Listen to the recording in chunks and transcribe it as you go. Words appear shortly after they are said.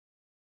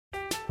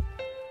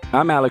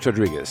I'm Alex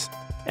Rodriguez.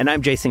 And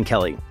I'm Jason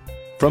Kelly.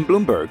 From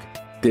Bloomberg,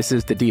 this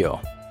is The Deal.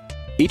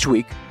 Each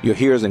week, you'll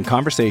hear us in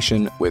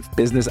conversation with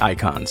business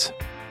icons.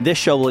 This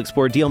show will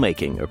explore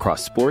deal-making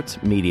across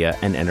sports, media,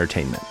 and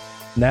entertainment.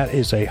 That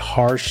is a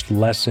harsh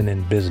lesson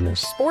in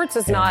business. Sports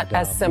is not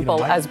as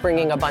simple as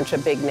bringing a bunch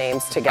of big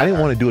names together. I didn't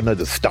want to do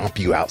another stomp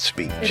you out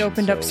speech. It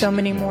opened up so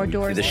many more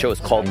doors. The show is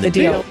called The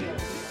Deal.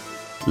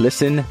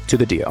 Listen to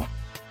The Deal.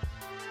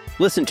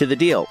 Listen to The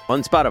Deal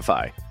on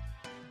Spotify.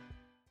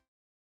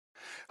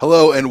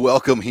 Hello and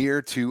welcome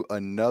here to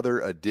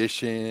another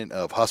edition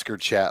of Husker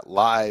Chat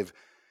Live.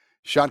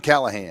 Sean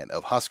Callahan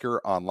of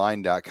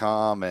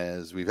HuskerOnline.com,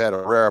 as we've had a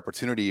rare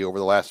opportunity over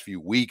the last few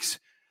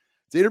weeks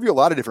to interview a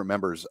lot of different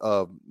members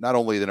of not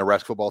only the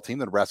Nebraska football team,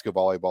 the Nebraska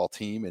volleyball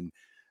team, and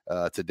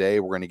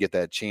today we're going to get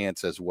that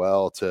chance as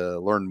well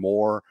to learn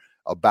more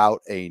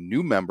about a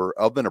new member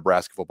of the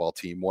Nebraska football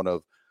team, one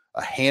of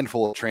a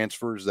handful of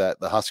transfers that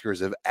the Huskers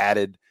have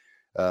added.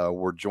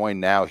 We're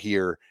joined now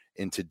here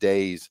in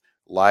today's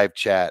live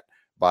chat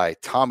by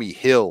Tommy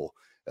Hill,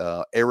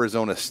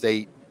 Arizona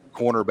State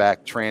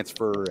cornerback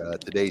transfer.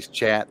 Today's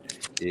chat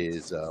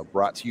is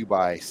brought to you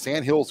by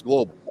Sandhills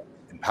Global,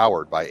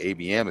 empowered by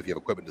ABM. If you have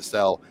equipment to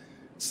sell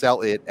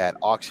it at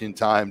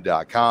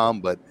auctiontime.com.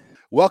 But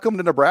welcome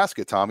to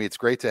Nebraska, Tommy. It's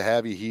great to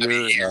have you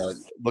here.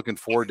 Looking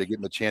forward to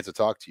getting the chance to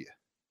talk to you.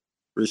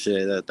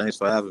 Appreciate that. Thanks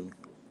for having me.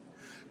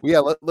 Well,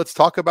 yeah, let's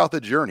talk about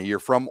the journey. You're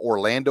from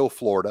Orlando,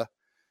 Florida.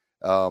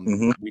 We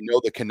know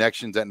the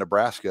connections at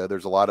Nebraska.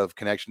 There's a lot of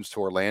connections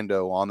to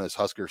Orlando on this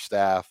Husker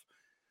staff.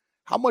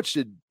 How much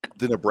did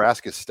the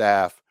Nebraska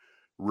staff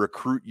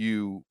recruit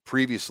you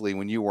previously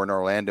when you were in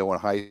Orlando in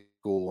high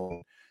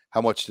school?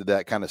 How much did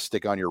that kind of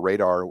stick on your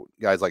radar?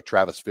 Guys like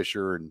Travis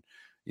Fisher and,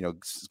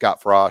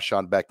 Scott Frost,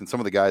 Sean Beckton, some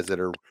of the guys that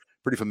are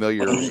pretty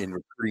familiar in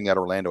recruiting that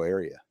Orlando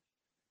area.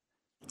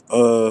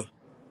 They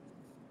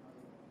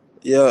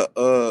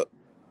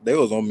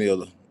was on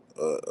me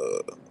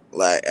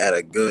like at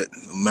a good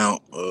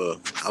amount.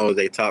 I was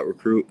a top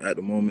recruit at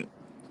the moment,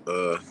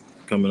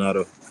 coming out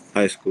of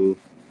high school.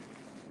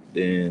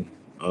 Then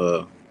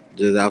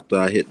just after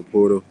I hit the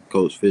portal,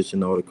 Coach Fish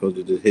and all the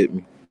coaches just hit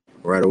me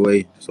right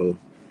away. So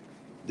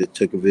just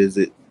took a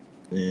visit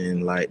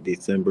in like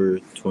December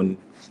 20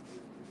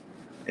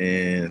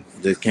 and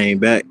just came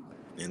back,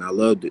 and I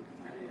loved it.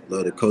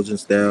 Love the coaching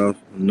staff.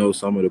 Know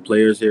some of the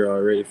players here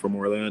already from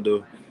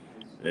Orlando,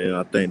 and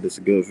I think that's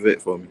a good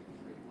fit for me.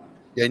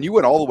 Yeah, and you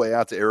went all the way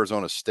out to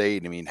Arizona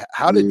State. I mean,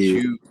 how did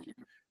you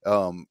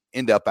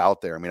end up out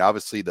there? I mean,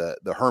 obviously the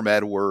Herm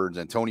Edwards,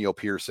 Antonio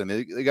Pearson,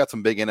 they got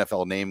some big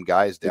NFL name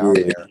guys down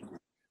there.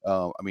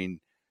 I mean,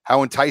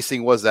 how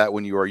enticing was that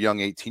when you were a young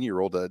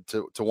 18-year-old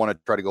to want to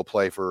try to go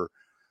play for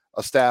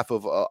a staff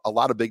of a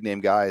lot of big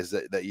name guys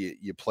that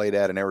you played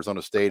at in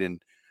Arizona State?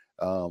 And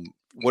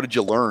what did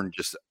you learn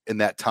just in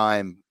that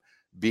time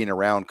being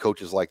around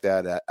coaches like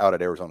that out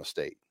at Arizona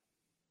State?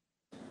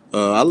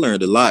 I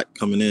learned a lot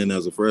coming in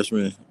as a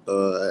freshman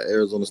at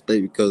Arizona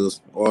State because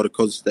all the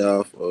coaching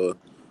staff who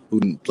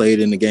played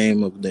in the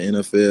game of the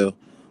NFL,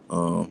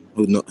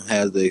 who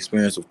has the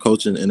experience of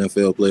coaching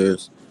NFL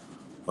players,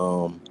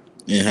 and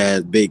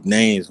had big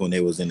names when they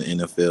was in the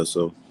NFL.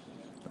 So,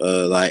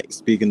 like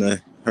speaking of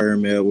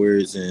Herm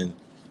Edwards and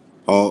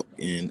Hawk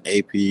and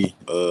AP, it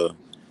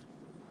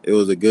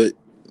was a good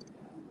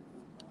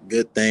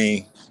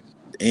thing,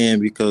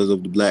 and because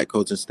of the black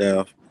coaching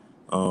staff,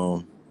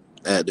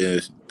 at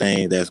the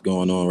thing that's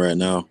going on right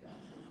now.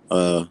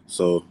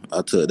 So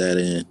I took that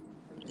in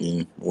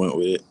and went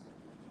with it.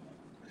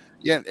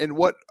 Yeah. And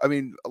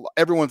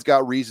everyone's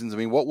got reasons. I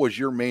mean, what was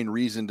your main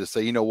reason to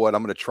say, you know what,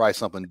 I'm going to try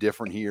something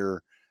different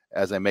here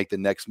as I make the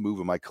next move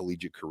in my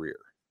collegiate career?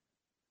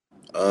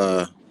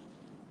 What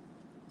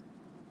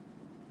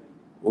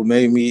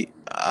made me,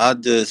 I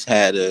just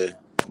had a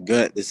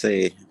gut to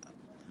say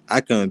I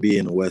couldn't be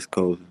in the West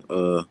Coast.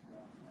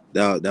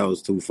 That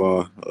was too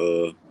far.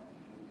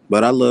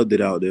 But I loved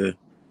it out there.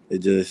 It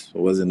just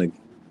wasn't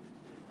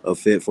a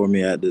fit for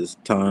me at this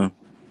time.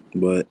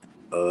 But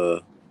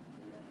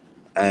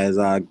as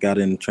I got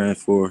in the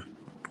transfer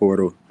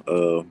portal,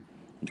 the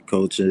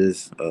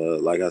coaches,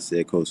 like I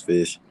said, Coach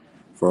Fish,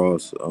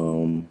 Frost,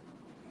 all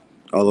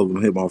of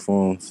them hit my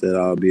phone, said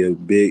I'll be a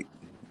big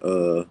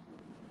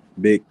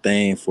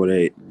thing for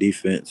that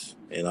defense,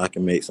 and I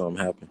can make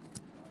something happen.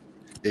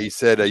 Yeah, you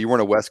said you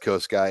weren't a West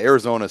Coast guy.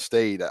 Arizona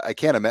State, I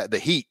can't imagine the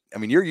heat. I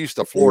mean, you're used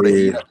to Florida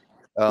heat.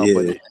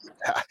 But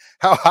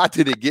how hot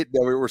did it get?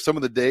 Were some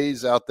of the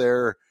days out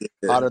there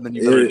hotter than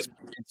you ever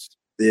experienced?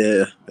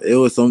 Yeah, it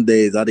was some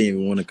days I didn't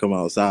even want to come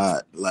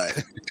outside.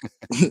 Like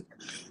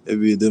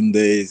it'd be them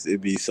days,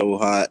 it'd be so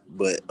hot.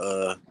 But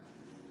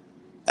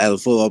as a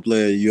football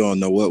player, you don't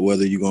know what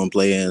weather you're gonna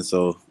play in.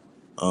 So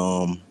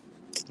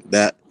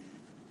that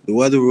the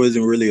weather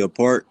wasn't really a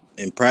part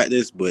in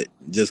practice, but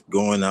just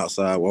going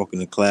outside, walking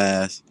to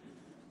class,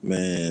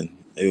 man,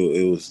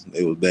 it was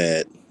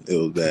bad. It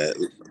was bad.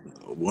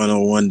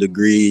 101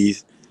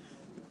 degrees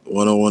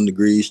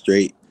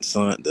straight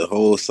sun, the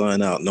whole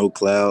sun out, no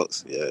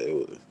clouds. Yeah,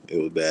 it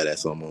was bad at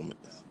some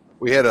moments.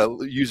 We had a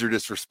user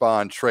just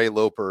respond, Trey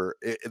Loper.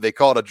 They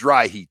call it a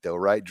dry heat, though,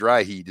 right?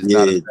 Dry heat is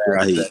not as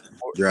bad as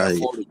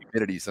Florida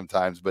humidity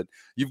sometimes. But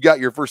you've got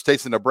your first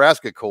taste of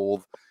Nebraska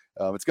cold.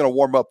 It's going to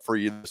warm up for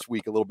you this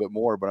week a little bit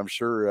more, but I'm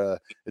sure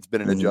it's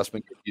been an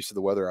adjustment, get used to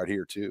the weather out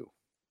here too.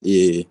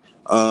 Yeah,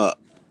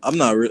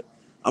 I'm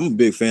a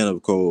big fan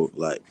of cold,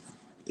 like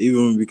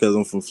even because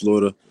I'm from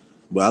Florida,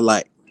 but I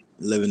like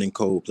living in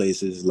cold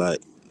places. Like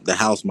the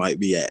house might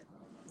be at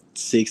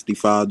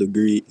 65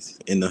 degrees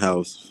in the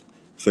house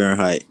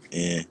Fahrenheit,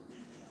 and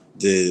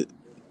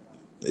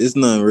it's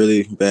not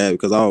really bad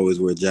because I always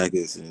wear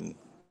jackets and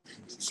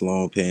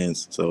long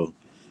pants. So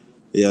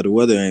yeah, the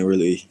weather ain't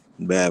really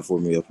bad for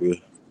me up here.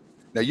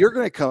 Now you're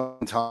going to come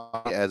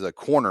as a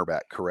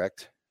cornerback,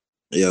 correct?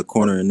 Yeah,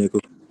 corner and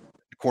nickel.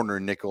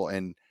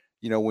 And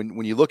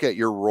when you look at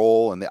your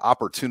role and the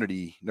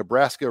opportunity,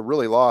 Nebraska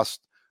really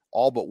lost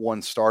all but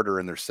one starter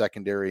in their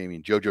secondary. I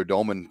mean, JoJo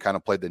Domann kind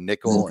of played the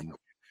nickel, and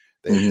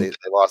they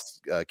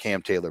lost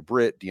Cam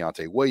Taylor-Britt,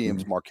 Deontay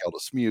Williams, Markel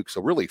Dismuke.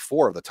 So really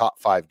 4 of the top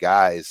 5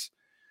 guys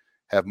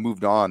have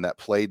moved on that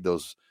played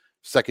those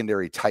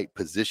secondary type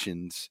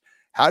positions.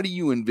 How do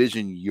you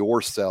envision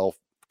yourself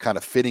kind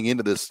of fitting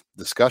into this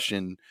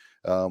discussion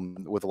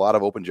with a lot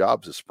of open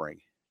jobs this spring?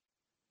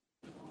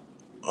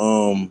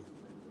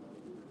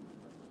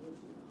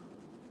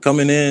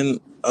 Coming in,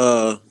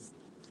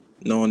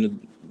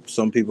 knowing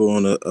some people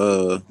on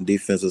the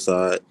defensive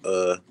side,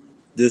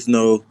 just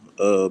know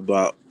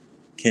about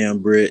Cam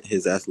Britt,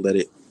 his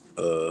athletic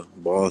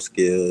ball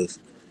skills,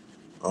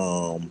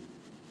 the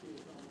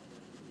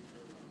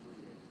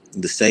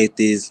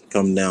safeties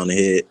coming down the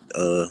head,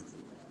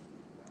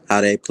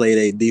 how they play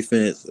their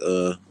defense.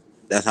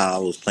 That's how I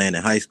was playing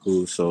in high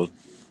school. So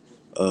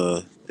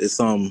it's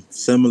something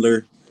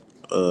similar.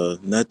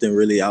 Nothing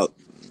really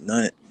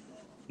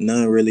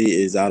none really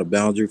is out of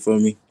boundary for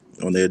me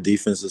on their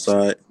defensive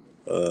side.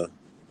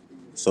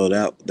 So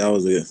that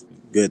was a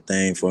good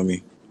thing for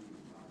me.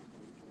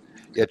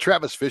 Yeah,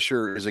 Travis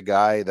Fisher is a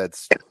guy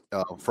that's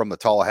from the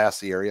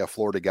Tallahassee area,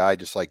 Florida guy,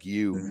 just like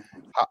you.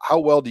 How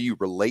well do you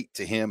relate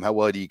to him? How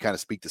well do you kind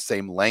of speak the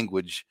same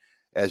language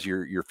as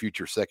your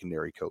future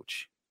secondary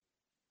coach?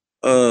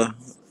 I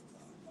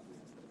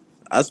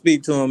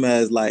speak to him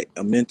as like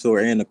a mentor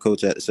and a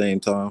coach at the same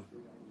time.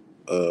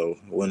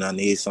 When I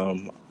need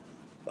some,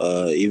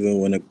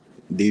 even when the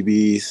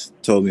DBs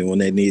told me when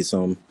they need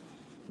some,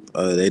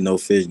 they know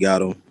Fish got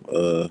them.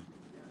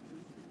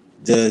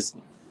 Just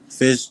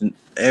Fish,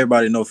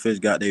 everybody know Fish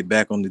got their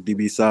back on the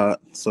DB side.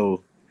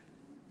 So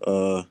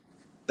that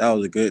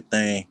was a good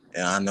thing.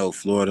 And I know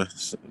Florida,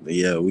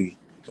 yeah, we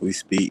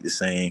speak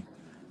the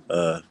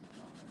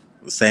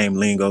same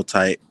lingo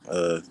type.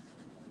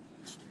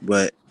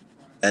 But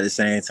at the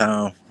same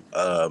time,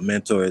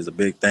 mentor is a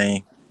big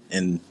thing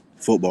in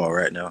football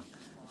right now.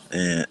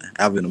 And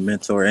having a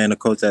mentor and a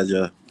coach as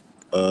your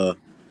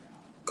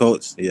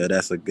coach, yeah,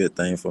 that's a good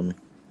thing for me.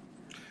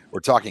 We're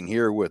talking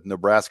here with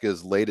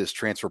Nebraska's latest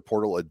transfer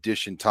portal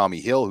addition,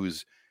 Tommy Hill,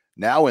 who's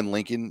now in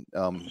Lincoln,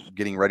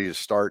 getting ready to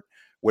start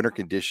winter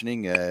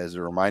conditioning. As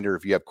a reminder,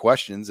 if you have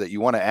questions that you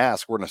want to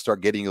ask, we're going to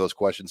start getting those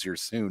questions here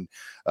soon.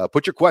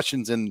 Put your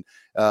questions in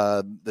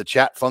the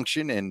chat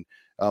function, and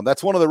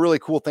that's one of the really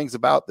cool things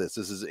about this.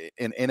 This is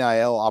an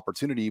NIL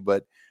opportunity,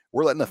 but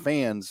we're letting the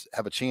fans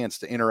have a chance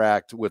to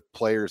interact with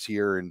players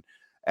here and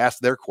ask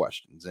their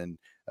questions and,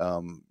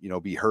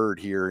 be heard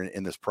here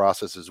in this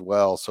process as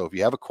well. So if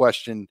you have a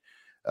question,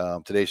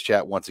 today's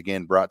chat, once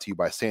again, brought to you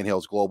by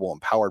Sandhills Global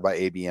and powered by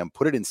ABM,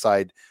 put it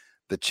inside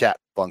the chat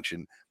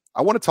function.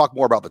 I want to talk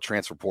more about the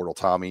transfer portal,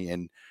 Tommy,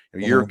 and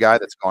you're a guy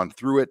that's gone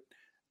through it.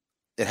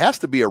 It has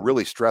to be a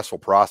really stressful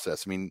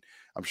process. I mean,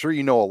 I'm sure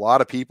you know a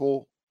lot of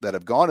people that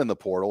have gone in the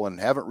portal and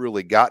haven't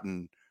really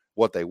gotten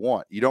what they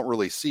want. You don't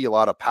really see a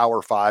lot of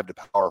Power 5 to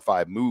Power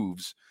 5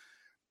 moves.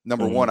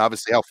 Number one,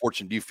 obviously, how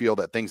fortunate do you feel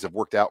that things have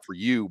worked out for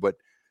you? But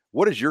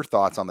what is your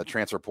thoughts on the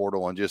transfer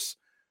portal and just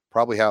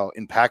probably how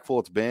impactful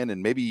it's been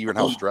and maybe even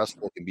how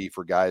stressful it can be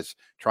for guys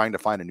trying to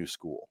find a new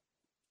school?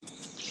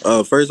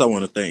 First, I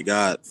want to thank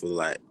God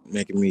for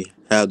making me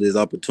have this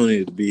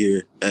opportunity to be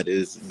here at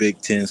this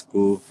Big Ten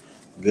school,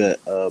 good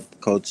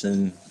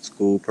coaching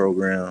school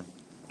program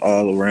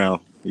all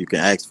around. You can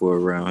ask for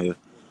around here.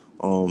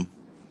 I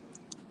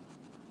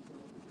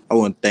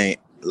want to thank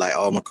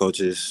all my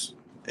coaches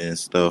and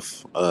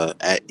stuff,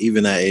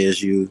 even at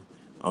ASU,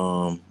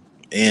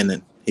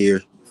 and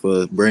here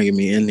for bringing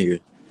me in here.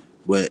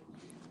 But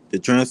the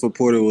transfer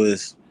portal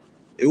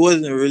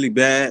wasn't really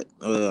bad.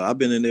 I've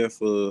been in there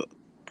for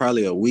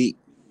probably a week,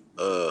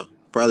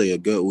 probably a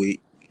good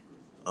week,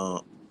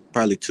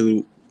 probably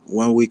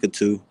 1 week or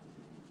 2.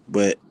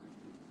 But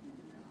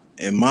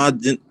in my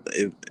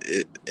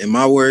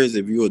words,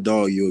 if you're a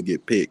dog, you'll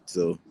get picked.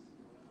 So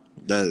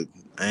that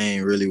I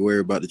ain't really worried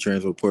about the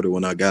transfer portal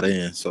when I got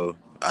in. So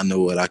I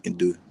know what I can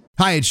do.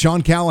 Hi, it's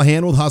Sean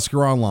Callahan with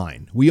Husker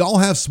Online. We all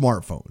have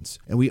smartphones,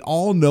 and we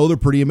all know they're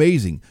pretty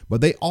amazing,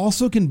 but they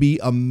also can be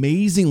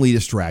amazingly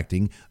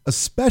distracting,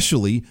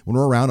 especially when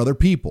we're around other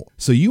people.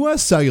 So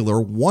US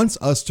Cellular wants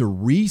us to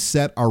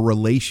reset our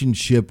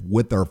relationship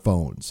with our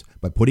phones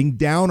by putting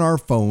down our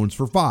phones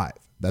for $5.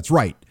 That's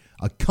right.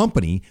 A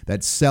company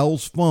that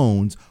sells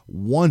phones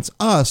wants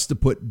us to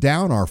put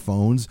down our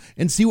phones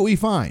and see what we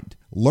find.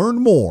 Learn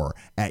more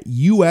at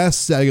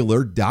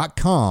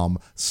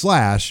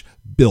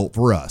uscellular.com/built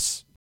for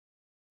us.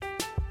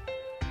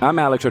 I'm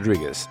Alex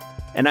Rodriguez.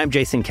 And I'm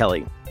Jason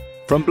Kelly.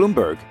 From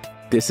Bloomberg,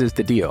 this is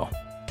The Deal.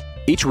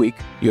 Each week,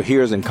 you'll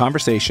hear us in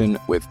conversation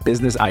with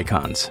business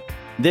icons.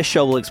 This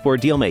show will explore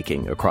deal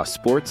making across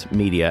sports,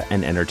 media,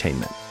 and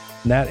entertainment.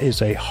 And that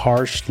is a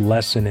harsh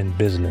lesson in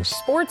business.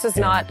 Sports is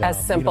not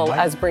as simple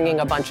as bringing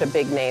a bunch of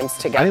big names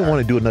together. I didn't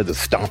want to do another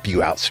stomp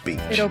you out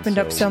speech. It opened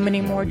up so many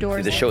more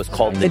doors. The show is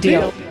called The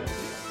Deal.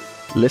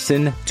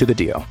 Listen to The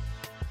Deal.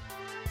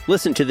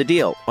 Listen to The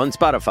Deal on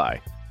Spotify.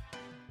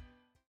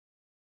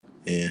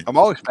 Yeah. I'm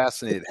always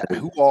fascinated.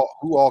 Who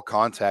all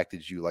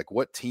contacted you? Like,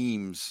 what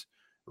teams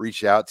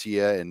reached out to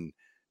you? And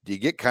do you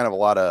get kind of a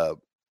lot of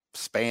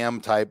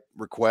spam type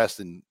requests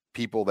and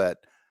people that,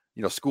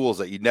 schools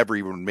that you never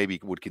even maybe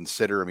would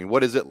consider? I mean,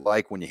 what is it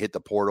like when you hit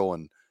the portal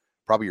and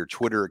probably your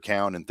Twitter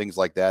account and things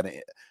like that,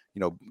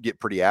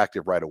 get pretty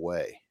active right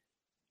away?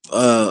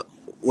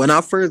 When I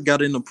first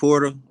got in the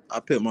portal, I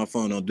put my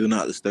phone on Do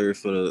Not Disturb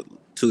for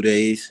 2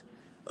 days,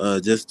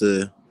 just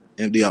to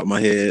empty out my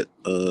head,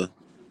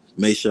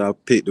 make sure I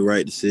picked the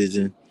right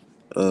decision,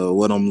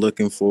 what I'm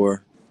looking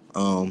for.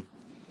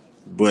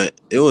 But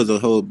it was a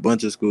whole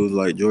bunch of schools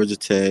like Georgia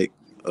Tech,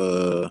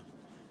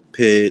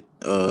 Pitt,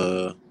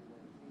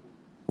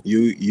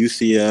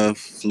 UCF,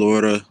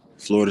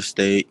 Florida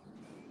State,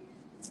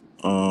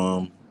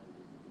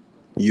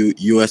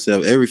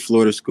 USF, every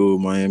Florida school,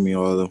 Miami,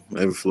 all of them,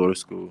 every Florida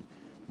school.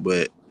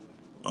 But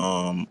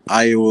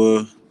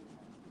Iowa,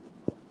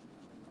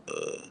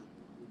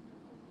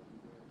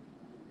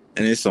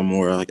 and there's some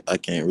more I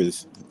can't really.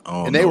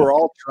 And they were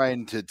all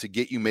trying to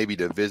get you maybe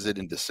to visit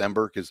in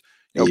December because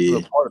part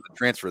of the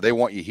transfer, they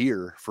want you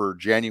here for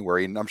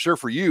January. And I'm sure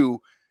for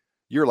you,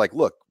 you're like,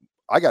 look,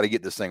 I got to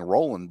get this thing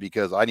rolling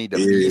because I need to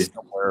be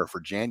somewhere for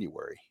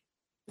January.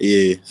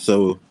 Yeah.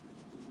 So,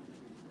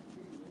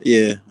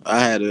 I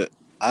had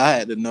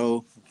to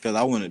know because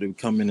I wanted to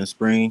come in the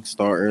spring,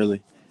 start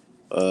early,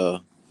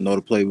 know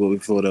the playbook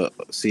before the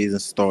season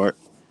start.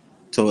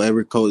 Told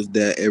every coach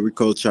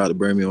tried to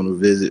bring me on a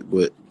visit,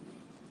 but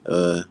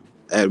at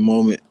the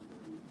moment,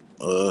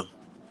 I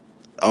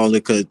only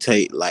could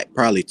take like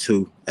probably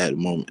 2 at the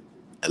moment,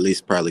 at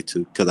least probably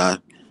 2, because I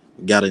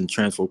got in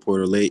transfer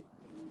portal late.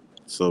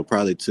 So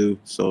probably 2.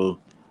 So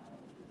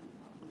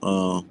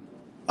I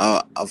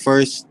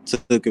first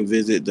took a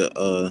visit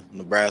to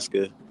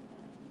Nebraska.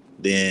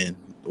 Then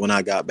when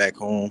I got back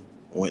home,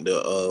 I went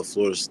to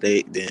Florida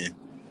State. Then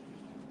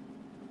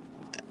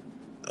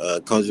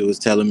coach was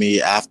telling me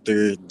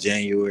after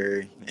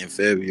January and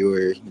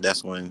February,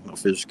 that's when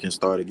officials can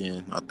start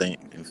again. I think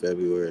in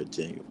February or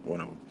January,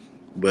 one of them.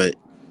 But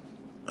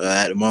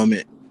at the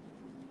moment,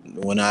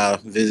 when I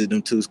visited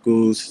them 2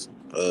 schools,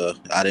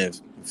 I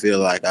didn't feel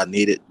like I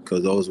needed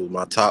because those were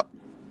my top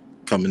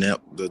coming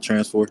up the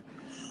transfer.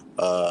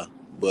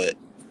 But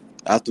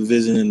after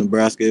visiting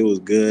Nebraska, it was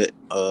good.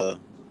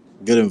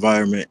 Good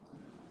environment.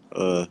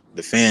 The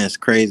fans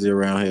crazy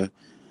around here.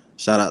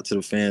 Shout out to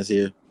the fans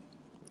here.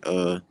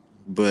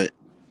 But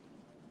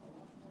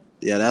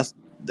that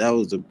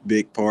was a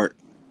big part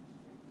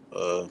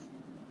of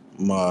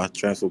my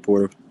transfer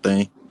portal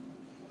thing.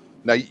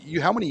 Now,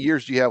 how many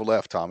years do you have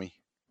left, Tommy?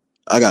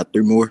 I got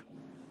 3 more.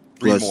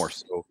 3 more.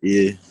 So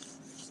yeah.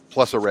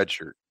 Plus a red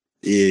shirt.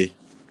 Yeah.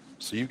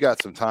 So you've got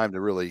some time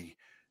to really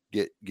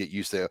get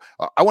used to it.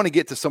 I want to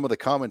get to some of the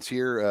comments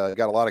here.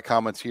 Got a lot of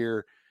comments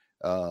here.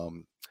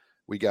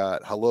 We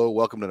got, hello,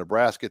 welcome to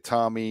Nebraska,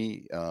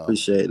 Tommy.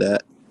 Appreciate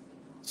that.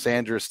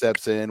 Sandra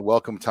steps in.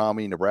 Welcome,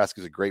 Tommy.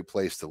 Nebraska's a great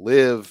place to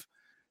live.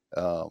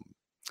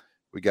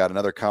 We got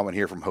another comment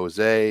here from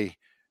Jose.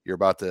 You're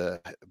about to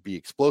be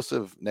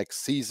explosive next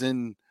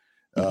season.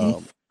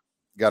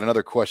 Got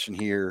another question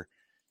here.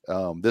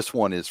 This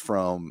one is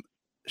from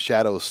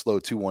Shadow Slow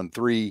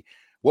 213.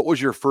 What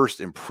was your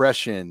first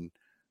impression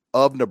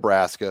of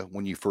Nebraska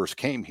when you first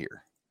came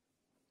here?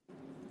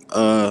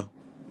 My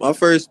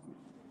first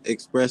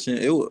expression,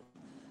 it was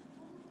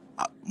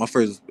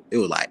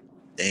like,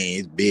 dang,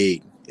 it's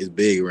big. It's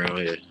big around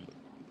here.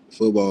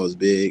 Football is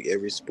big.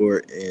 Every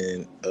sport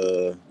in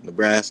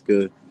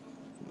Nebraska,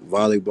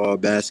 volleyball,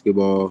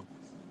 basketball,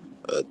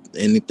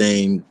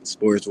 anything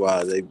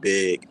sports-wise, they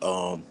big.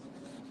 My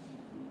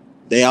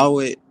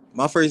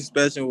first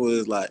expression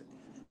was like,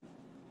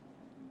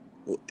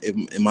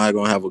 am I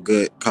going to have a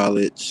good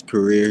college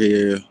career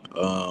here?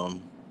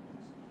 Am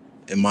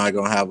I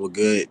going to have a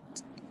good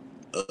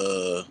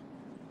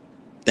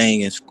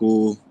thing in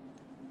school?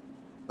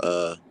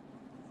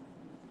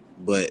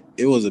 But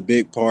it was a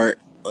big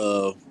part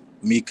of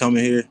me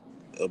coming here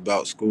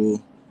about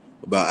school,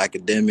 about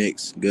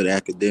academics, good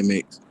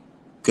academics,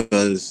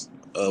 because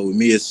with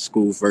me it's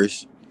school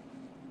first,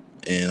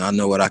 and I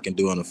know what I can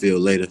do on the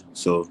field later.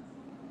 So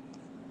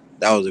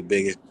that was the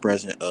biggest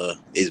impression.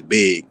 It's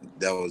big.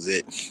 That was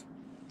it.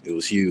 It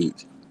was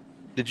huge.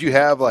 Did you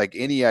have like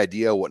any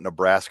idea what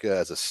Nebraska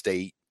as a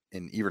state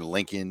and even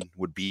Lincoln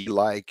would be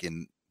like?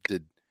 And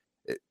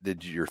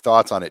did your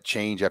thoughts on it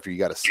change after you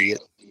got to see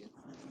it?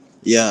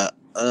 Yeah,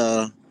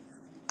 I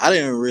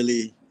didn't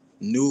really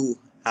knew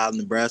how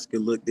Nebraska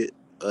looked at,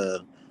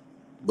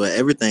 but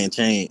everything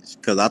changed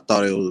because I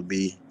thought it would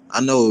be. I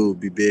know it would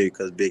be big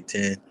because Big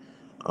Ten,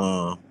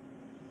 but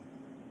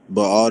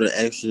all the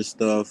extra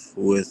stuff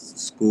with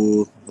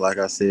school, like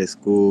I said,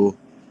 school,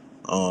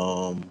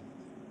 the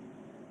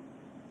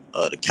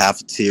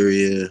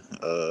cafeteria,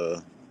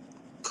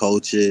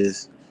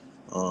 coaches,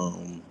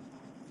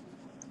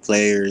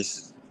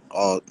 players,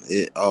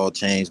 it all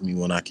changed me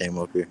when I came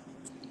up here.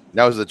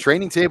 Now, is the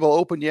training table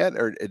open yet,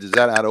 or is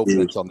that not open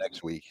until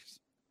next week?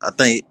 I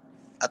think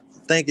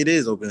it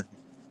is open.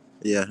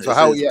 Yeah. So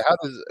how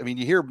does, I mean,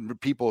 you hear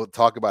people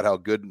talk about how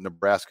good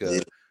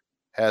Nebraska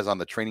has on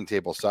the training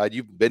table side.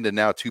 You've been to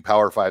now 2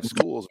 Power 5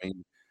 schools. I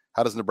mean,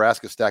 how does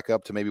Nebraska stack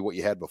up to maybe what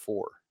you had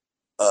before?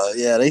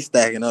 Yeah, they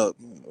stacking up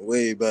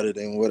way better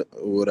than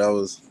what I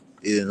was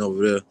eating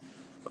over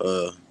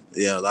there.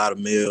 Yeah, a lot of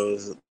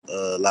meals,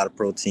 a lot of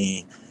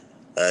protein.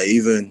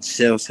 Even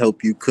chefs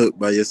help you cook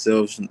by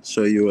yourself,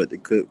 show you what to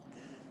cook.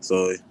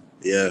 So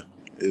yeah,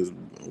 it was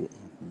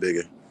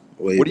bigger.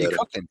 Way what are better. You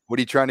cooking? What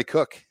are you trying to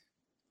cook?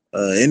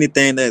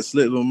 Anything that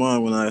slips my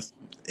mind when I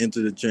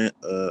enter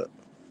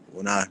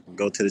when I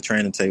go to the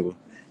training table.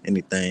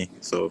 Anything.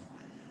 So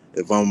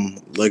if I'm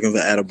looking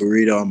at a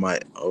burrito, I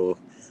might,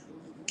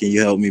 can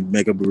you help me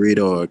make a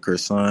burrito or a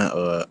croissant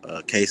or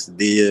a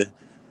quesadilla?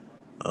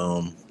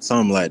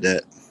 Something like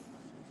that.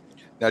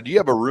 Now, do you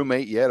have a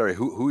roommate yet, or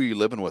who are you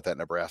living with at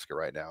Nebraska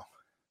right now?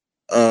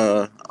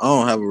 I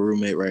don't have a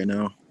roommate right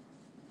now.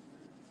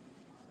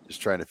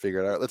 Just trying to figure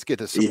it out. Let's get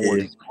to some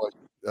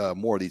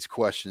more of these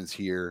questions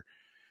here.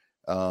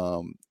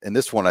 And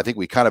this one I think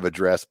we kind of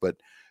addressed, but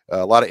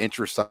a lot of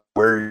interest on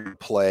where you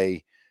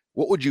play.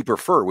 What would you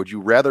prefer? Would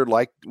you rather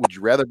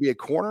be a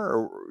corner,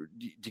 or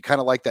do you kind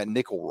of like that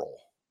nickel role?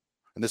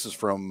 And this is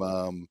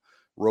from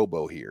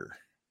Robo here.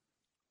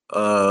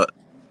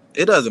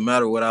 It doesn't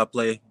matter what I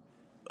play.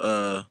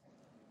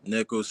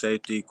 Nickel,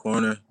 safety,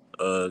 corner.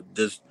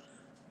 Just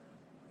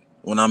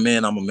when I'm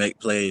in, I'm gonna make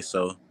plays.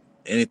 So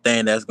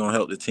anything that's gonna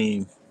help the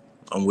team,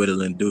 I'm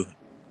willing to do.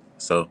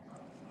 So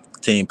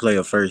team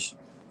player first.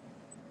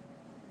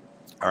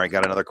 All right,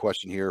 got another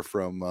question here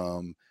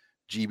from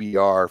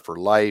GBR for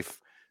life.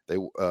 They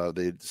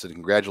said,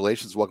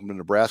 congratulations, welcome to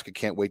Nebraska.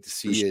 Can't wait to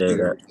see you do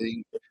your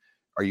thing.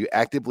 Are you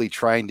actively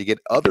trying to get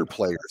other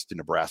players to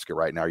Nebraska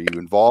right now? Are you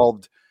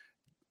involved?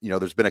 You know,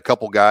 there's been a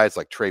couple guys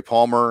like Trey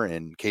Palmer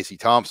and Casey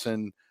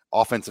Thompson,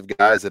 offensive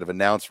guys that have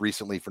announced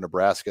recently for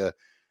Nebraska.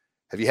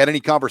 Have you had any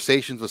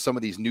conversations with some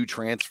of these new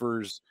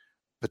transfers,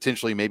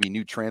 potentially maybe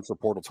new transfer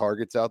portal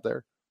targets out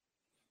there?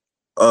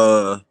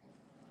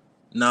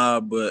 Nah,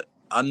 but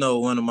I know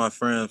one of my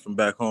friends from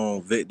back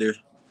home, Victor,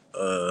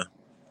 the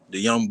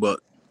young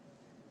buck,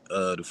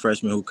 the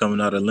freshman who coming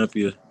out of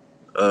Olympia.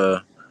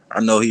 I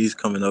know he's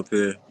coming up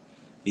here.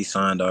 He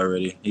signed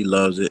already. He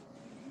loves it.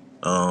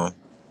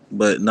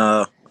 But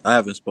nah, I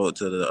haven't spoke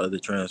to the other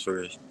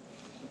transfers.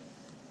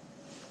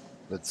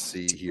 Let's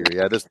see here.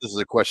 Yeah, this is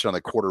a question on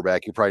the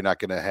quarterback. You're probably not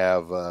going to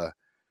have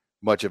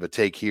much of a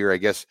take here. I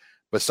guess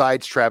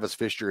besides Travis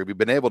Fisher, have you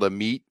been able to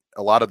meet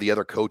a lot of the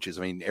other coaches?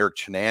 I mean, Eric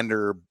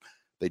Chinander,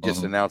 they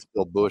just announced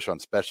Bill Bush on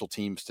special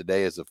teams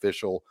today as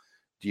official.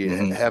 Do you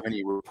have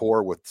any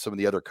rapport with some of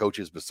the other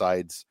coaches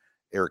besides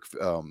Eric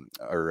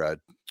or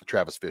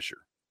Travis Fisher?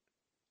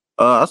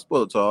 I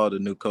spoke to all the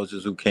new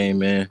coaches who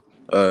came in.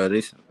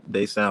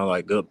 They sound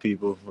like good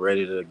people,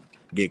 ready to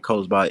get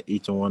coached by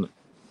each one.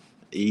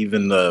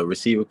 Even the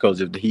receiver coach,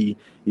 if he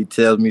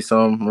tells me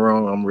something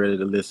wrong, I'm ready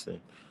to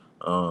listen.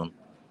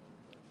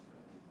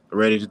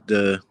 Ready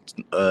to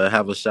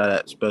have a shot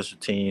at special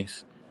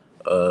teams,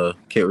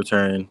 kick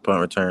return,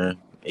 punt return,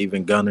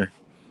 even gunner.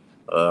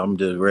 I'm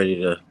just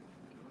ready to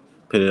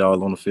put it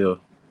all on the field.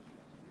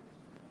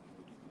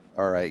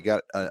 All right,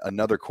 got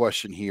another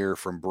question here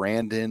from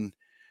Brandon.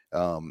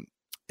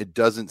 It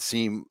doesn't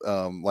seem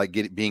like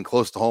being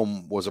close to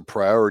home was a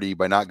priority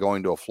by not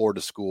going to a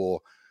Florida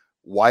school.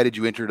 Why did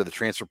you enter to the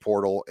transfer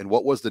portal, and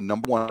what was the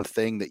number one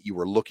thing that you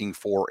were looking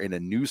for in a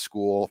new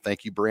school?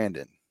 Thank you,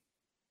 Brandon.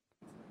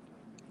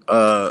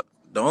 The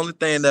only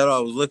thing that I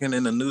was looking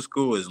in a new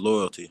school is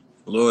loyalty.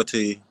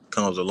 Loyalty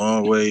comes a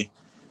long way.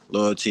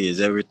 Loyalty is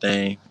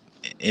everything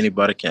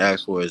anybody can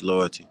ask for is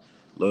loyalty.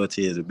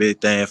 Loyalty is a big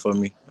thing for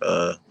me.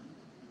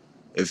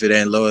 If it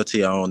ain't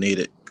loyalty, I don't need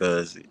it,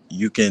 because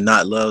you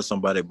cannot love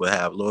somebody but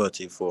have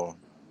loyalty for them.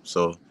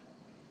 So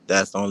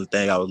that's the only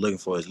thing I was looking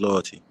for is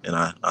loyalty. And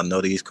I know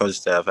these coaching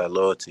staff have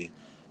loyalty.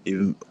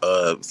 Even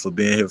for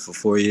being here for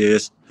 4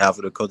 years, half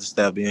of the coaching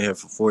staff being here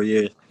for 4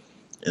 years,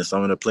 and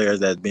some of the players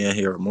that's been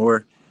here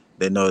more,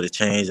 they know the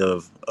change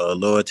of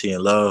loyalty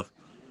and love,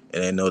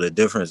 and they know the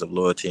difference of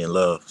loyalty and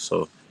love.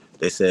 So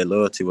they said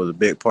loyalty was a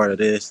big part of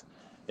this,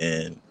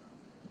 and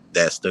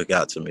that stuck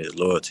out to me, is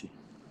loyalty.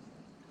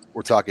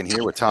 We're talking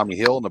here with Tommy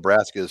Hill,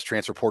 Nebraska's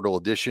transfer portal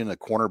addition, a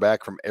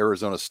cornerback from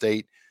Arizona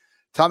State.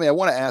 Tommy, I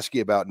want to ask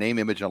you about name,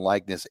 image, and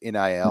likeness,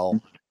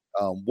 NIL.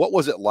 What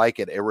was it like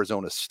at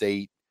Arizona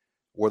State?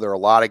 Were there a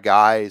lot of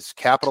guys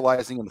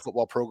capitalizing in the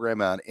football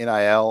program on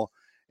NIL?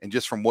 And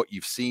just from what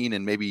you've seen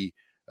and maybe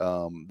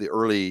the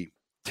early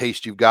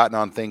taste you've gotten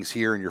on things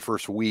here in your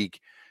first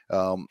week,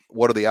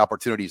 what are the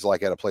opportunities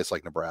like at a place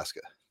like Nebraska?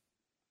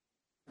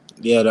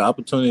 Yeah, the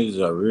opportunities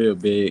are real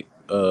big.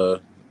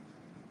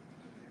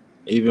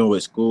 Even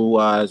with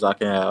school-wise, I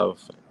can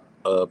have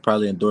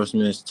probably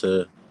endorsements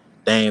to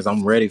things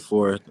I'm ready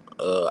for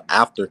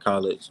after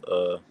college.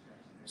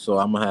 So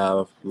I'm going to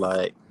have,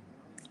 like,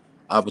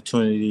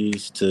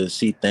 opportunities to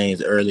see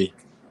things early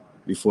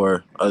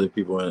before other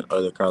people in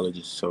other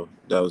colleges. So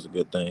that was a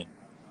good thing.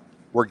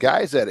 Were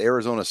guys at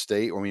Arizona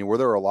State, I mean, were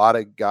there a lot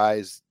of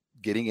guys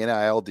getting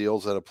NIL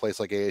deals at a place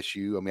like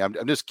ASU? I mean,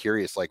 I'm just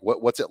curious, like,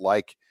 what's it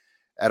like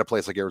at a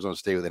place like Arizona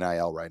State with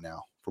NIL right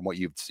now from what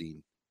you've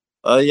seen?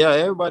 Yeah,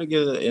 everybody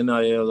gets an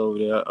NIL over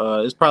there.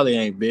 It's probably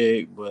ain't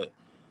big, but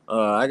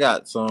I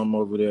got some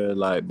over there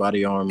like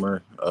Body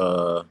Armor.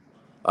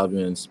 I've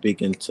been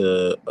speaking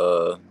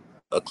to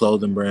a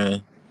clothing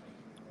brand,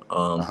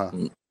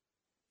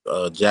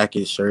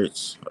 jackets,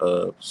 shirts,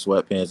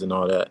 sweatpants, and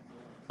all that.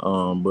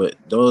 But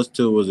those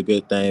two was a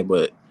good thing.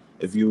 But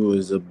if you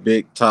was a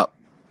big top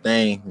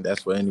thing,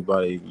 that's for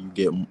anybody. You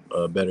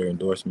get better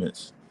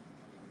endorsements.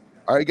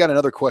 All right, got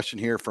another question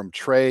here from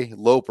Trey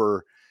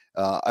Loper.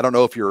 I don't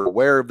know if you're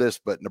aware of this,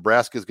 but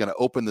Nebraska is going to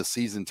open the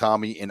season,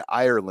 Tommy, in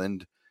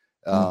Ireland.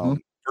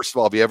 First of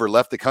all, have you ever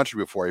left the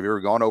country before? Have you ever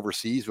gone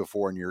overseas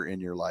before in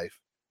your life?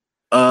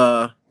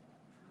 I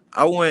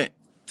went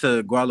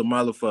to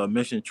Guatemala for a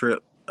mission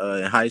trip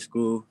in high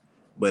school,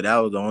 but that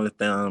was the only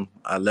time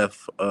I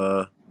left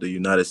the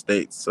United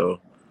States. So,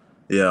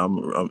 yeah,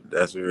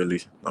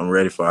 I'm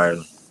ready for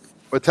Ireland.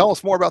 But tell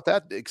us more about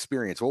that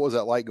experience. What was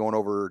that like going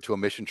over to a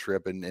mission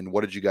trip, and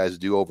what did you guys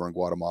do over in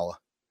Guatemala?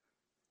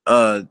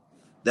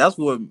 That's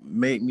what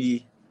made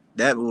me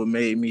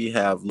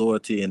have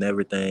loyalty in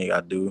everything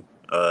I do,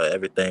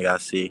 everything I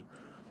see.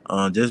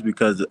 Just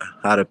because of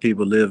how the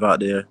people live out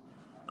there.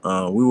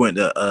 We went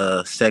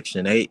to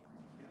Section 8,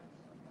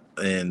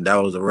 and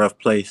that was a rough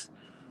place.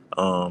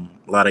 A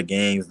lot of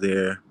gangs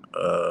there,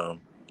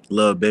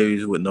 little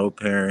babies with no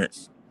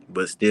parents,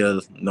 but still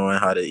knowing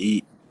how to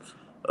eat.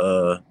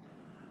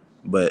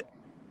 But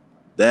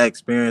that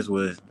experience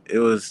was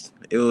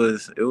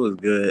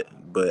good,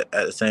 but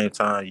at the same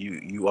time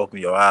you open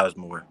your eyes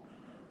more.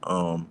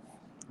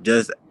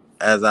 Just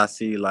as I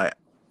see, like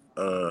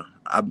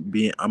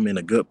I'm in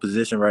a good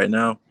position right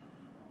now,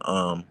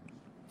 and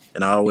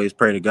I always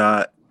pray to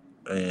God,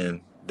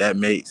 and that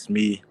makes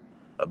me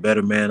a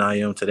better man I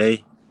am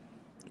today.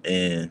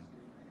 And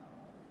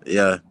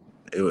yeah,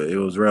 it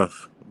was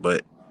rough,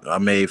 but I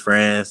made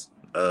friends,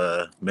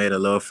 made a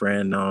little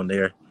friend down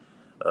there.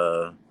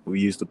 We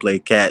used to play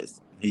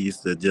cats. He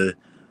used to just,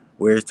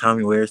 where's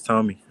Tommy?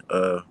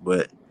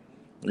 But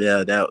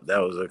yeah, that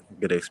was a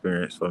good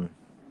experience for me.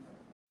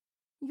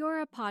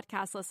 You're a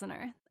podcast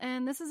listener,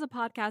 and this is a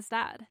podcast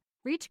ad.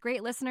 Reach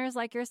great listeners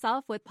like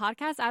yourself with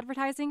podcast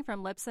advertising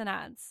from Libsyn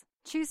Ads.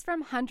 Choose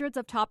from hundreds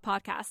of top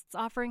podcasts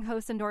offering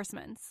host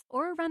endorsements,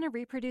 or run a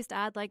reproduced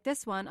ad like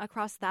this one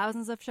across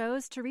thousands of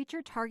shows to reach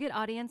your target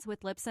audience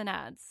with Libsyn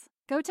Ads.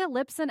 Go to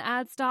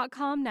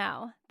libsynads.com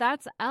now.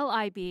 That's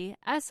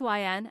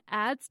LIBSYN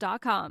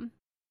ads.com.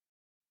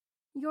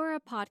 You're a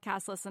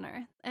podcast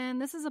listener,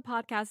 and this is a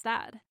podcast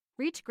ad.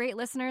 Reach great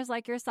listeners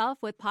like yourself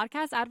with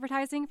podcast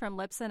advertising from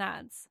Libsyn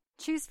Ads.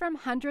 Choose from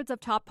hundreds of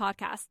top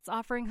podcasts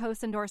offering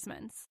host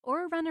endorsements,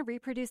 or run a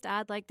reproduced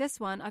ad like this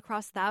one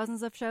across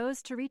thousands of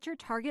shows to reach your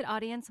target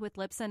audience with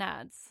Libsyn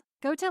Ads.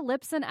 Go to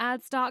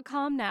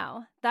libsynads.com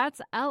now.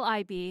 That's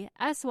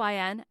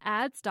LIBSYN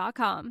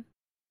ads.com.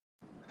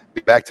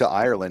 Back to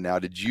Ireland now.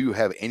 Did you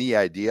have any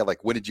idea,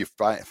 like, when did you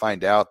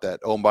find out that,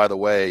 oh, and by the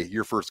way,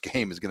 your first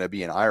game is going to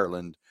be in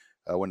Ireland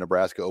when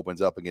Nebraska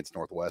opens up against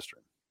Northwestern?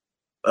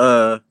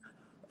 I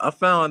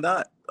found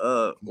out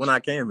when I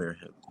came here.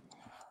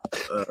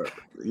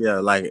 Yeah,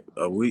 like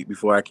a week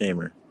before I came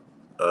here.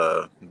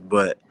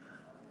 But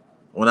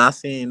when I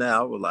seen that,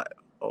 I was like,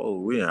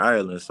 oh, we in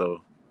Ireland.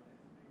 So,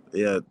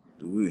 yeah,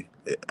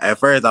 at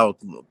first I was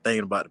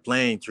thinking about the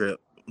plane trip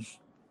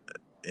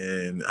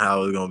and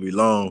how it was going to be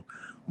long.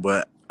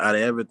 But out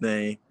of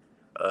everything,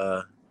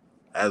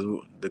 as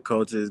the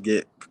coaches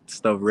get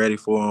stuff ready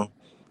for them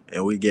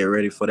and we get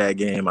ready for that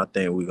game, I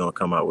think we're going to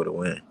come out with a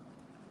win.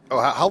 Oh,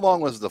 how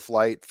long was the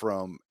flight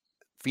from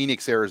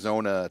Phoenix,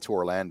 Arizona to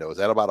Orlando? Is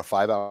that about a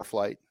 5-hour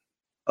flight?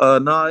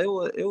 No,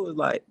 it was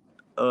like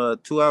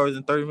 2 hours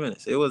and 30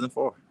 minutes. It wasn't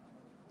far.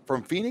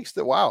 From Phoenix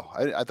to, wow.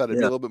 I thought it'd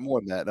be a little bit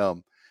more than that.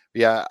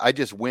 Yeah, I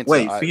just went.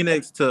 Wait,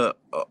 Phoenix to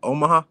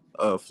Omaha,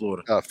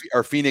 Florida,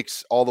 or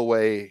Phoenix all the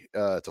way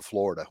to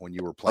Florida when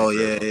you were playing. Oh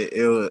yeah,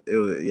 it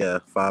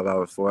was 5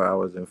 hours, 4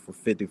 hours, and for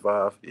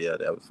 55. Yeah,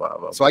 that was 5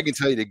 hours. So I can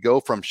tell you to go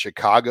from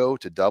Chicago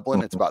to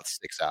Dublin, it's about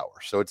 6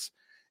 hours. So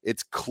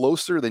it's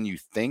closer than you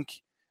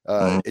think.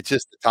 It's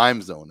just the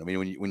time zone. I mean,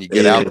 when you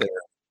get out there.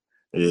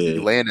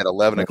 You land at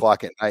 11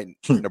 o'clock at night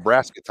in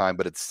Nebraska time,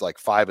 but it's like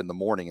 5 in the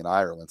morning in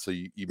Ireland. So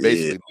you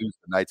basically lose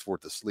the night's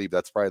worth of sleep.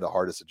 That's probably the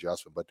hardest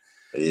adjustment. But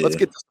let's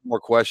get to some more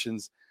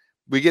questions.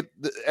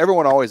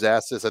 Everyone always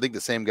asks this. I think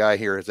the same guy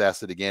here has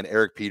asked it again.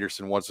 Eric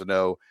Peterson wants to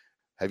know,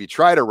 have you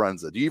tried a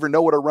runza? Do you even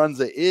know what a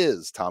runza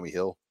is, Tommy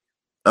Hill?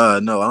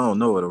 No, I don't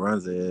know what a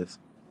runza is.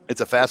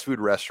 It's a fast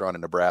food restaurant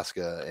in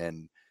Nebraska,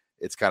 and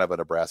it's kind of a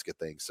Nebraska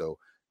thing. So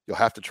you'll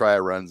have to try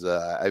a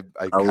runza.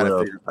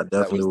 I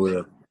definitely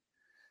will.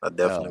 I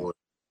definitely would.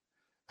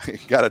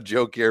 Got a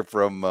joke here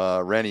from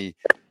Rennie.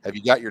 Have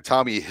you got your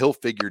Tommy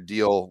Hilfiger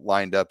deal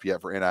lined up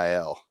yet for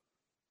NIL?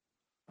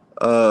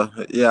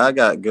 Yeah, I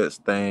got good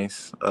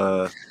things.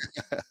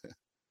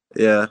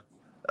 Yeah.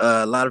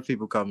 A lot of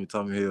people call me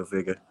Tommy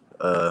Hilfiger.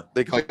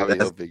 They call you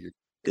Hilfiger.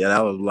 Yeah,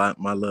 that was like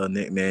my little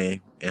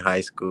nickname in high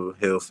school,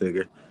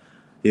 Hilfiger.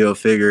 He'll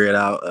figure it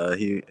out.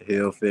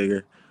 He'll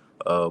figure.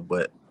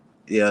 But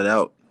yeah,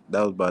 that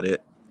was about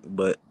it.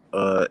 But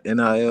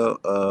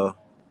NIL,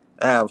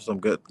 I have some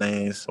good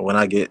things when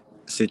I get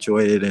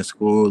situated in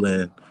school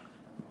and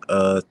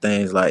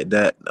things like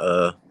that.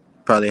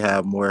 Probably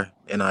have more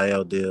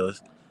NIL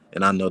deals,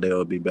 and I know they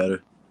will be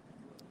better.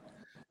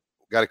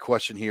 Got a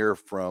question here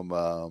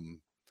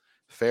from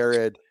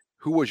Farid.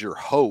 Who was your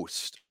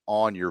host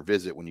on your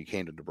visit when you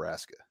came to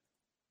Nebraska?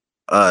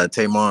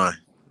 Taymon.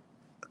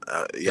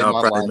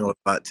 Y'all probably know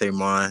about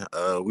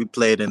Taymon. We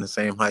played in the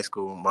same high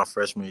school my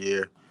freshman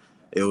year.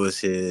 It was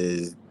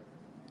his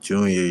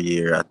junior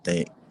year, I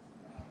think.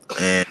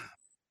 And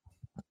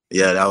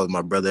yeah, that was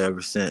my brother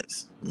ever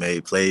since.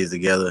 Made plays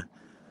together.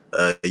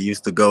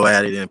 Used to go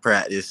at it in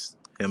practice.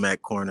 Him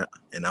at corner,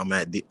 and I'm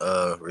at the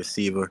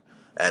receiver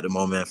at the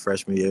moment,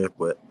 freshman year.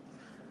 But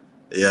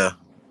yeah,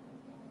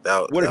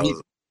 what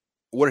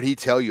did he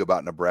tell you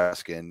about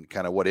Nebraska, and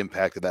kind of what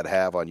impact did that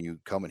have on you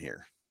coming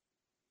here?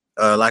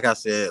 Like I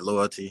said,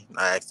 loyalty.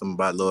 I asked him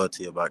about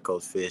loyalty, about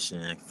Coach Fish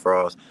and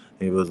Frost.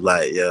 He was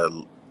like, yeah,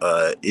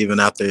 even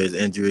after his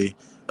injury,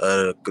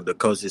 the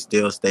coaches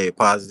still stayed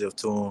positive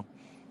to him,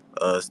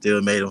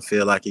 still made him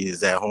feel like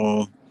he's at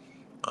home.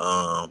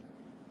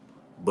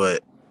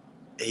 But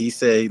he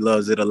said he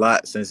loves it a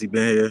lot since he's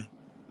been here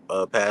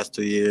past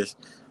 2 years.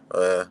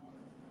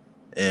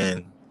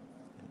 And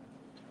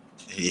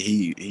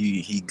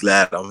he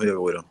glad I'm here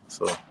with him.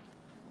 So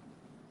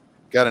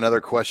got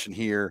another question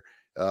here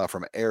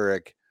from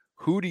Eric.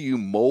 Who do you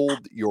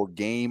mold your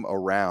game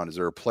around? Is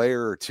there a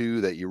player or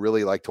two that you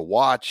really like to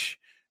watch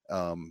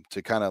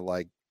to kind of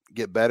like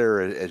get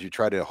better as you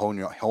try to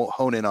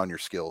hone in on your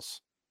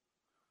skills?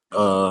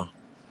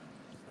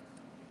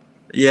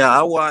 Yeah,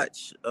 I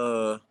watch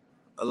a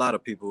lot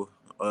of people.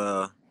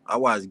 I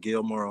watch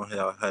Gilmore on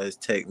how his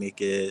technique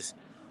is,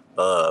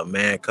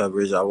 man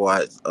coverage. I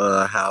watch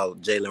how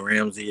Jalen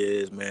Ramsey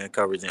is, man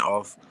coverage and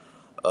off.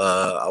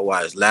 I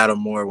watch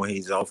Lattimore when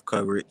he's off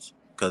coverage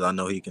because I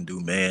know he can do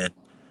man.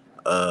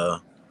 I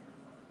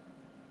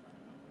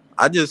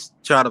just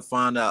try to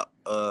find out,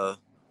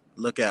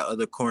 look at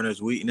other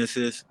corners'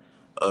 weaknesses,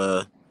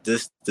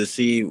 just to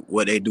see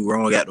what they do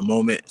wrong at the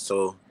moment.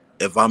 So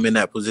if I'm in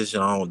that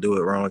position, I don't do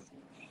it wrong.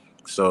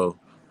 So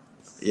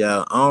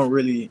yeah, I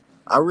really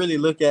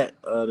look at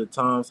the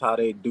times how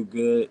they do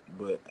good,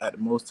 but at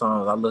most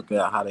times I look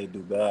at how they do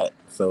bad.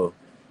 So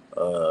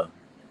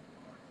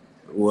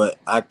what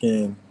I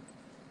can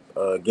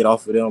get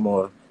off of them,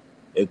 or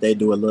if they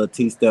do a little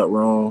T-step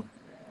wrong,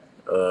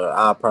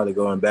 I'll probably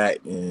go back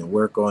and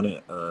work on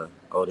it.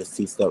 This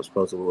T-step's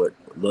supposed to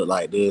look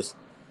like this,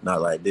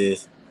 not like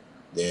this.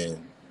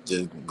 Then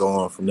just go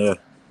on from there.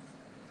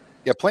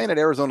 Yeah, playing at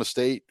Arizona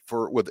State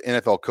with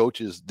NFL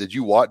coaches, did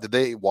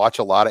they watch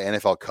a lot of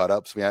NFL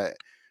cut-ups? I mean, I've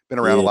been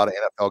around a lot of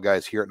NFL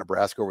guys here at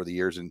Nebraska over the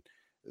years, and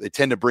they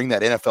tend to bring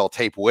that NFL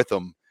tape with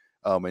them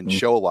and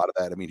show a lot of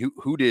that. I mean,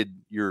 who did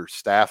your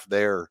staff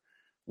there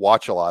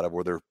watch a lot of?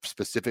 Were there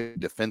specific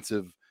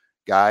defensive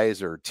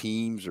guys or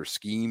teams or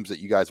schemes that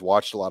you guys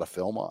watched a lot of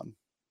film on?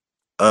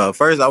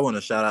 First, I want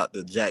to shout out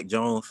to Jack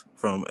Jones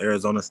from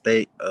Arizona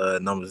State,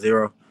 number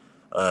 0.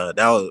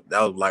 That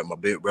was like my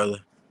big brother.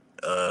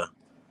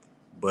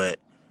 But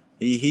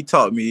he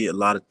taught me a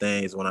lot of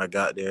things when I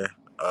got there.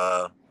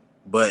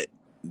 But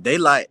they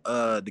like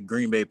the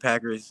Green Bay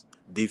Packers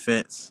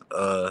defense.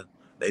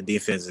 Their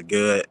defense is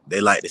good.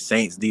 They like the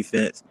Saints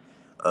defense.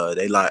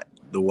 They like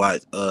the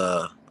White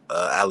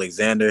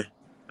Alexander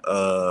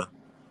and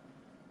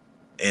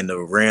the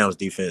Rams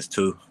defense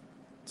too.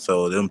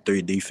 So them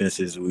 3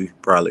 defenses,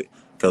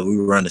 because we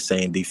run the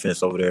same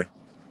defense over there.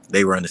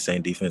 They run the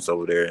same defense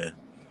over there, and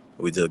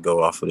we just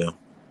go off of them.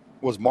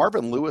 Was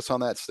Marvin Lewis on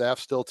that staff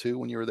still too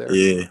when you were there?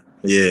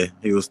 Yeah,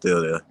 he was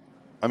still there.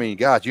 I mean,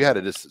 God, you had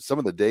to just some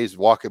of the days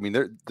walk. I mean,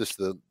 they're just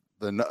the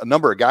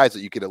number of guys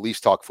that you could at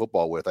least talk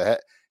football with.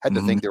 I had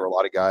to think there were a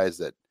lot of guys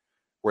that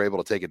were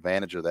able to take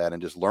advantage of that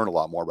and just learn a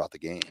lot more about the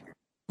game.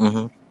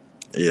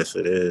 Yes,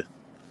 it is.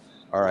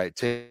 All right,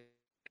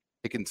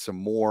 taking some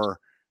more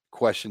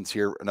questions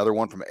here. Another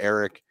one from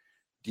Eric.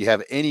 Do you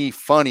have any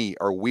funny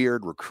or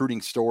weird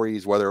recruiting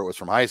stories, whether it was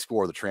from high school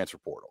or the transfer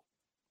portal?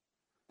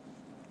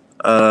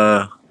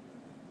 Nah,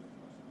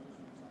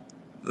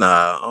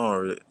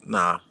 I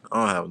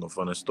don't have no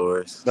funny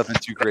stories. Nothing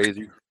too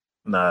crazy.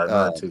 Nah,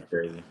 not too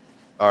crazy.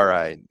 All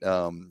right.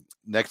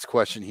 Next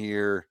question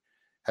here.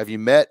 Have you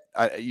met,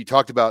 you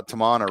talked about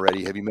Taman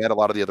already. Have you met a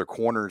lot of the other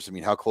corners? I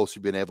mean, how close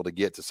have you been able to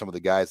get to some of the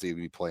guys that you'll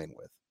be playing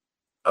with?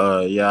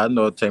 Yeah, I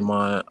know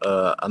Taman.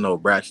 I know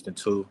Braxton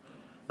too,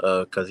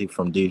 because he's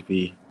from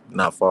DP,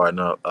 not far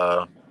enough.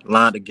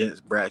 Lined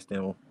against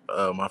Braxton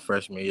my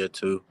freshman year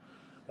too.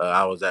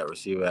 I was at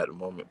receiver at the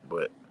moment,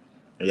 but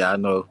yeah, I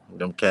know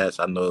them cats.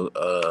 I know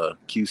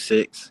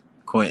Q6,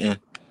 Quentin.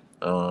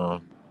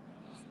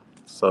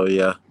 So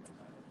yeah.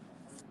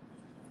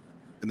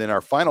 And then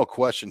our final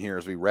question here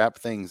as we wrap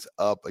things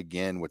up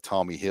again with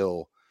Tommy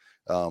Hill.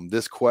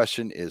 This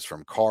question is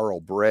from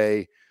Carl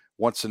Bray.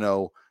 Wants to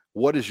know,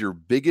 what is your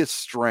biggest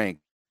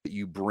strength that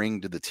you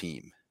bring to the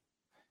team?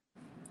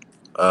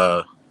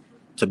 To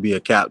be a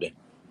captain.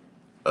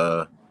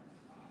 When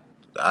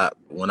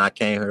I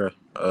came here,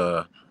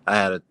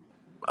 I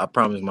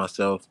promised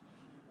myself,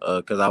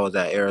 because I was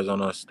at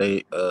Arizona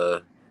State,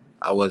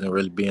 I wasn't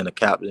really being a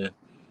captain.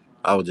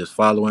 I was just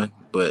following,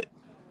 but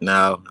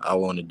now I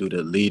want to do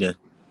the leading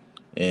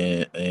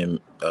and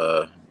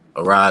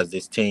arise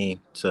this team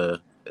to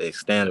their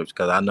standards,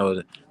 because I know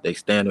that their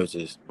standards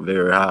is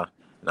very high,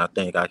 and I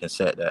think I can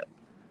set that.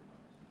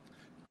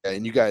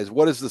 And you guys,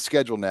 what is the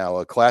schedule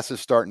now?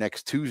 Classes start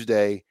next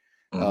Tuesday,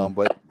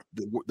 but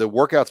the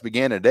workouts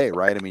began today,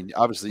 right? I mean,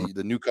 obviously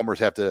the newcomers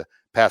have to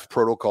pass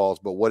protocols,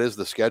 but what is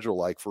the schedule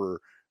like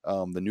for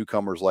the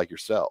newcomers like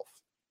yourself?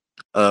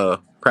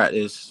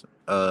 Practice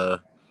 9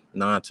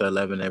 to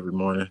 11 every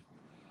morning.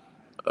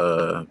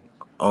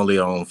 Only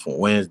on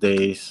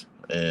Wednesdays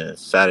and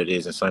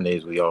Saturdays and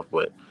Sundays we off,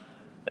 but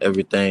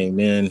everything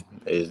then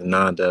is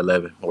 9 to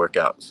 11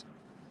 workouts.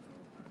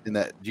 And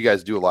that you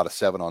guys do a lot of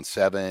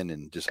 7-on-7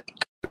 and just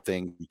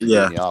thing.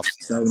 Yeah,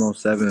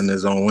 7-on-7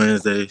 is on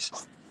Wednesdays.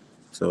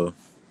 So,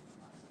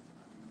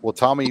 well,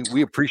 Tommy,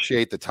 we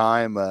appreciate the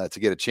time to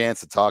get a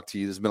chance to talk to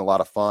you. This has been a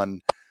lot of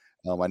fun.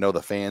 I know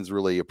the fans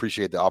really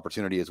appreciate the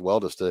opportunity as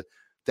well, just to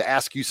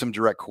ask you some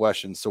direct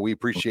questions. So we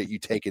appreciate you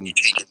taking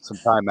some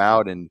time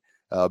out, and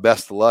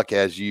best of luck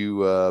as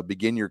you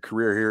begin your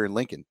career here in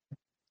Lincoln.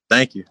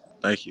 Thank you.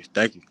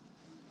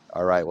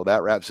 All right. Well,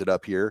 that wraps it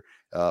up here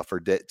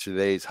for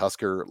today's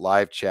Husker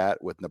live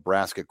chat with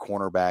Nebraska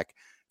cornerback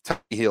Tommy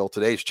Hill.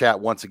 Today's chat,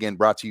 once again,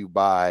 brought to you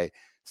by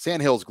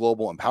Sandhills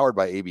Global and powered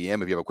by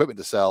ABM. If you have equipment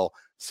to sell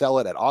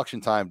it at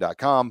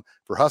auctiontime.com.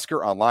 For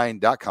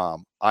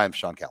HuskerOnline.com, I'm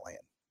Sean Callahan.